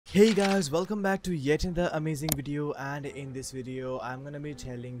Hey guys, welcome back to yet another amazing video, and in this video I'm gonna be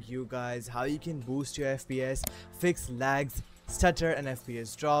telling you guys how you can boost your FPS, fix lags, stutter and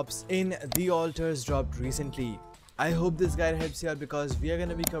FPS drops in the Alters dropped recently. I hope this guide helps you out because we are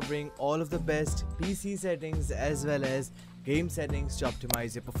gonna be covering all of the best PC settings as well as game settings to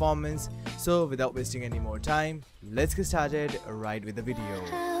optimize your performance. So without wasting any more time, let's get started right with the video.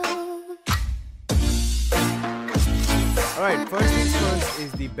 Alright, first things first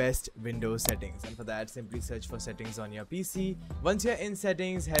is the best Windows settings, and for that simply search for settings on your PC. Once you're in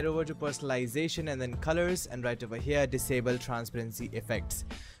settings, head over to personalization and then colors, and right over here disable transparency effects.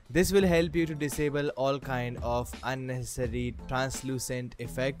 This will help you to disable all kind of unnecessary translucent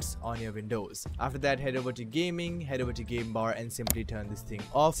effects on your windows. After that, head over to gaming, head over to game bar and simply turn this thing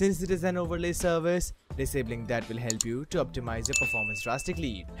off. Since it is an overlay service, disabling that will help you to optimize your performance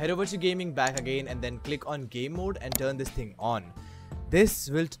drastically. Head over to gaming back again and then click on game mode and turn this thing on. This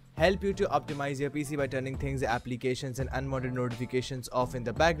will help you to optimize your PC by turning things, applications and unwanted notifications off in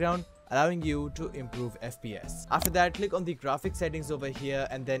the background, allowing you to improve FPS. After that, click on the graphics settings over here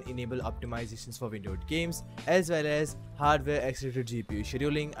and then enable optimizations for windowed games as well as hardware accelerated GPU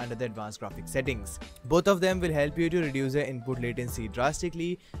scheduling under the advanced graphics settings. Both of them will help you to reduce your input latency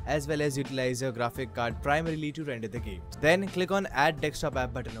drastically as well as utilize your graphic card primarily to render the game. Then click on add desktop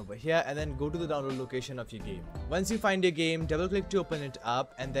app button over here and then go to the download location of your game. Once you find your game, double click to open it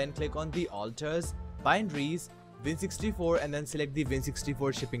up and then click on the alters, binaries, Win64 and then select the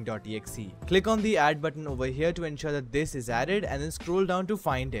Win64 shipping.exe. Click on the add button over here to ensure that this is added and then scroll down to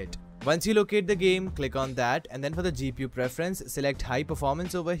find it. Once you locate the game, click on that and then for the GPU preference, select high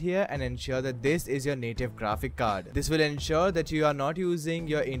performance over here and ensure that this is your native graphic card. This will ensure that you are not using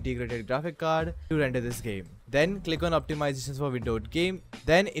your integrated graphic card to render this game. Then click on optimizations for windowed game,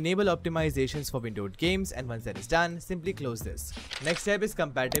 then enable optimizations for windowed games, and once that is done, simply close this. Next step is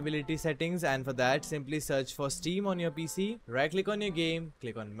compatibility settings, and for that simply search for Steam on your PC, right click on your game,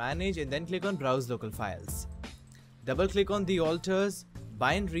 click on manage and then click on browse local files. Double click on the alters,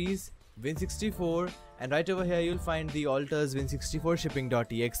 binaries, Win64, and right over here you'll find the alters Win64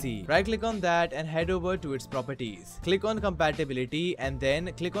 shipping.exe. Right click on that and head over to its properties. Click on compatibility and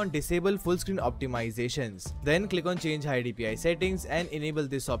then click on disable full screen optimizations. Then click on change high DPI settings and enable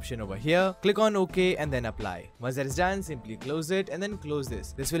this option over here. Click on OK and then apply. Once that is done, simply close it and then close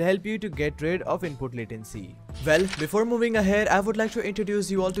this. This will help you to get rid of input latency. Well, before moving ahead, I would like to introduce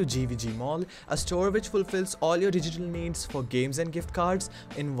you all to GVG Mall, a store which fulfills all your digital needs for games and gift cards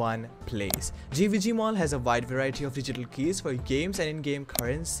in one place. GVG Mall has a wide variety of digital keys for games and in-game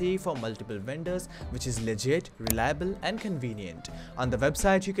currency for multiple vendors, which is legit, reliable and convenient. On the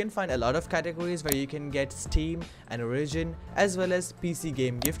website you can find a lot of categories where you can get Steam and Origin as well as PC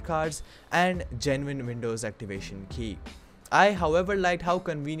game gift cards and genuine Windows activation key. I, however, liked how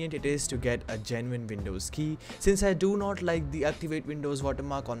convenient it is to get a genuine Windows key, since I do not like the activate Windows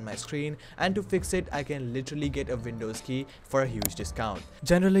watermark on my screen, and to fix it I can literally get a Windows key for a huge discount.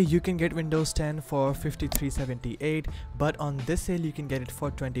 Generally you can get Windows 10 for $53.78, but on this sale you can get it for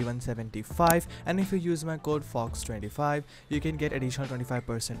 $21.75, and if you use my code FOX25 you can get additional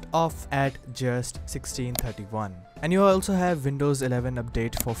 25% off at just $16.31. And you also have Windows 11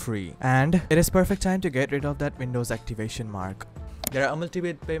 update for free, and it is perfect time to get rid of that Windows activation mark. There are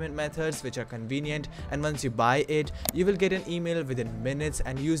multiple payment methods which are convenient, and once you buy it, you will get an email within minutes,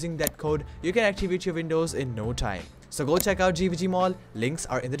 and using that code, you can activate your Windows in no time. So go check out GVG Mall, links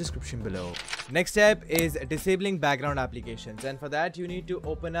are in the description below. Next step is disabling background applications, and for that you need to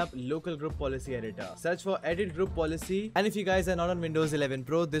open up local group policy editor. Search for edit group policy, and if you guys are not on Windows 11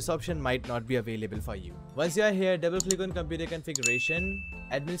 Pro, this option might not be available for you. Once you are here, double click on computer configuration,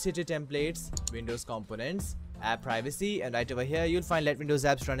 administrator templates, Windows components, app privacy, and right over here you'll find let Windows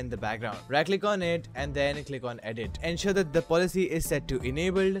apps run in the background. Right click on it and then click on edit. Ensure that the policy is set to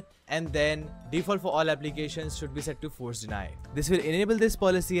enabled, and then default for all applications should be set to force deny. This will enable this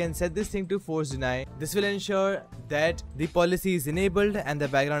policy and set this thing to force deny. This will ensure that the policy is enabled and the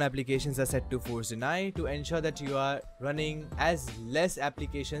background applications are set to force deny to ensure that you are running as less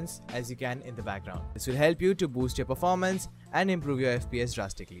applications as you can in the background. This will help you to boost your performance and improve your FPS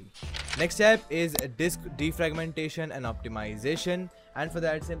drastically. Next step is disk defragmentation and optimization, and for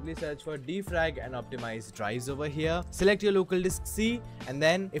that simply search for defrag and optimize drives over here. Select your local disk C, and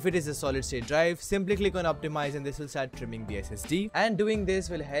then if it is a solid state drive, simply click on optimize and this will start trimming the SSD, and doing this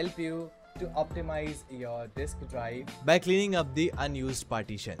will help you to optimize your disk drive by cleaning up the unused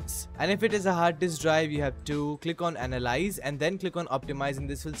partitions. And if it is a hard disk drive, you have to click on analyze and then click on optimize, and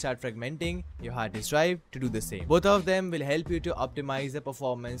this will start fragmenting your hard disk drive to do the same. Both of them will help you to optimize the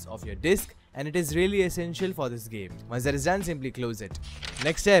performance of your disk and it is really essential for this game. Once that is done, simply close it.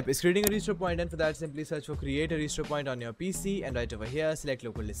 Next step is creating a restore point, and for that simply search for create a restore point on your PC, and right over here select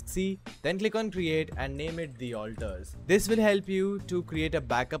local disk C, then click on create and name it the Alters. This will help you to create a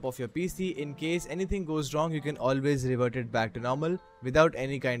backup of your PC. In case anything goes wrong, you can always revert it back to normal without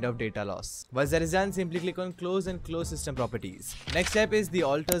any kind of data loss. Once that is done, simply click on close and close system properties. Next step is the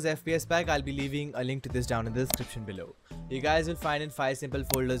Alters FPS Pack. I'll be leaving a link to this down in the description below. You guys will find in 5 simple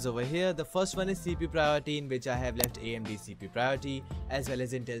folders over here. The first one is CPU priority, in which I have left AMD CPU priority as well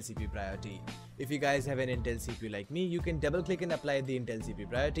as Intel CPU priority. If you guys have an Intel CPU like me, you can double click and apply the Intel CPU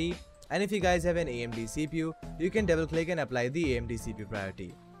priority, and if you guys have an AMD CPU, you can double click and apply the AMD CPU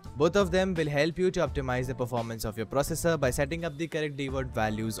priority. Both of them will help you to optimize the performance of your processor by setting up the correct DWORD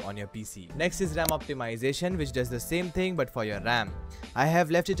values on your PC. Next is RAM optimization, which does the same thing but for your RAM. I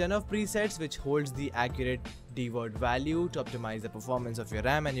have left a ton of presets which holds the accurate DWORD value to optimize the performance of your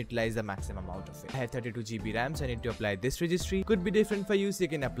RAM and utilize the maximum out of it. I have 32 GB RAM, so I need to apply this registry. Could be different for you, so you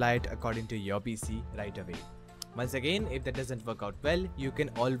can apply it according to your PC right away. Once again, if that doesn't work out well, you can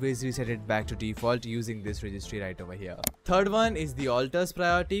always reset it back to default using this registry right over here. Third one is the Alters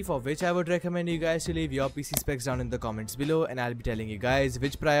priority, for which I would recommend you guys to leave your PC specs down in the comments below, and I'll be telling you guys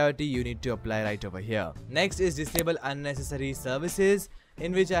which priority you need to apply right over here. Next is disable unnecessary services,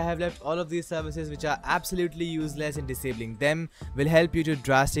 in which I have left all of these services which are absolutely useless, and disabling them will help you to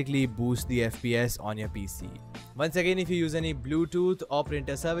drastically boost the FPS on your PC. Once again, if you use any Bluetooth or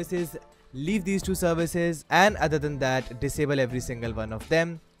printer services, leave these 2 services, and other than that, disable every single one of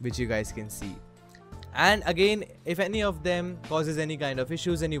them, which you guys can see. And again, if any of them causes any kind of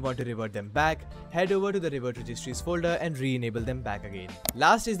issues and you want to revert them back, head over to the revert registries folder and re-enable them back again.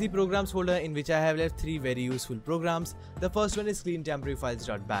 Last is the programs folder, in which I have left 3 very useful programs. The first one is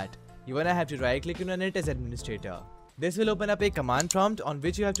cleantemporaryfiles.bat. You wanna have to right click on it as administrator. This will open up a command prompt on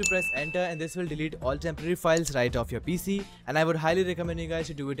which you have to press enter, and this will delete all temporary files right off your PC, and I would highly recommend you guys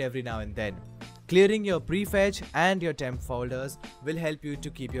to do it every now and then. Clearing your prefetch and your temp folders will help you to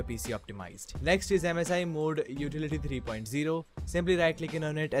keep your PC optimized. Next is MSI Mode Utility 3.0. Simply right clicking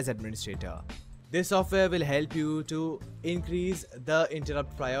on it as administrator. This software will help you to increase the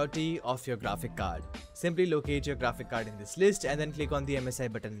interrupt priority of your graphic card. Simply locate your graphic card in this list and then click on the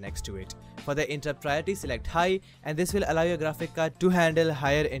MSI button next to it. For the interrupt priority, select high, and this will allow your graphic card to handle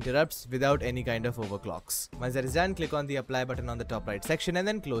higher interrupts without any kind of overclocks. Once that is done, click on the apply button on the top right section and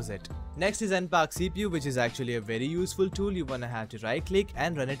then close it. Next is Unpark CPU, which is actually a very useful tool. You wanna have to right click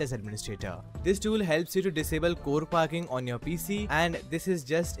and run it as administrator. This tool helps you to disable core parking on your PC, and this is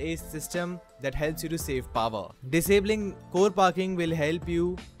just a system that helps you to save power. Disabling core parking will help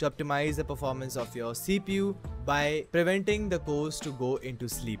you to optimize the performance of your CPU by preventing the cores to go into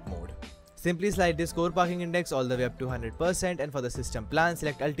sleep mode. Simply slide this core parking index all the way up to 100%, and for the system plan,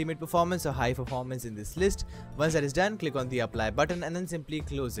 select ultimate performance or high performance in this list. Once that is done, click on the apply button and then simply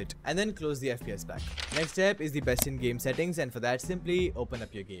close it, and then close the FPS pack. Next step is the best in game settings, and for that simply open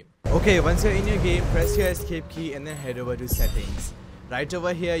up your game. Okay, once you're in your game, press your escape key and then head over to settings. Right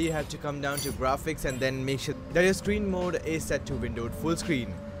over here, you have to come down to graphics and then make sure that your screen mode is set to windowed full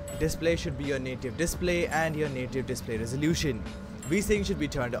screen. Display should be your native display and your native display resolution. VSync should be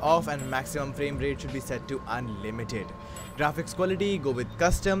turned off and maximum frame rate should be set to unlimited. Graphics quality, go with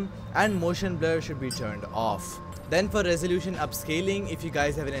custom, and motion blur should be turned off. Then for resolution upscaling, if you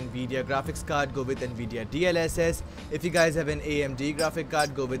guys have an Nvidia graphics card, go with Nvidia DLSS. If you guys have an AMD graphic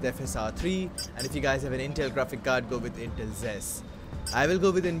card, go with FSR3. And if you guys have an Intel graphic card, go with Intel ZES. I will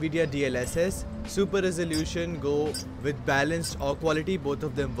go with Nvidia DLSS. Super resolution, go with balanced or quality, both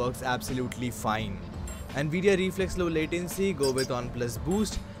of them works absolutely fine. Nvidia reflex low latency, go with on plus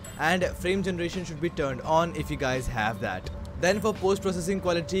boost, and frame generation should be turned on if you guys have that. Then for post-processing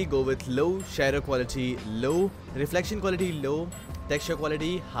quality, go with low, shadow quality low, reflection quality low, texture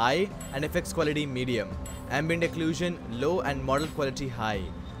quality high, and effects quality medium, ambient occlusion low, and model quality high.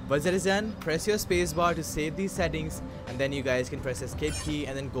 Once that is done, press your spacebar to save these settings, and then you guys can press escape key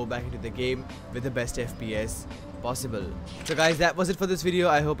and then go back into the game with the best FPS possible. So guys, that was it for this video.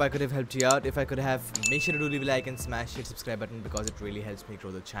 I hope I could have helped you out. If I could have, make sure to do leave a like and smash the subscribe button, because it really helps me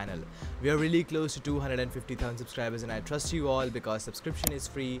grow the channel. We are really close to 250,000 subscribers, and I trust you all because subscription is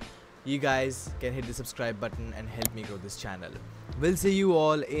free. You guys can hit the subscribe button and help me grow this channel. We'll see you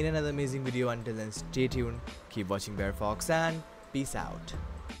all in another amazing video. Until then, stay tuned, keep watching BareFox, and peace out.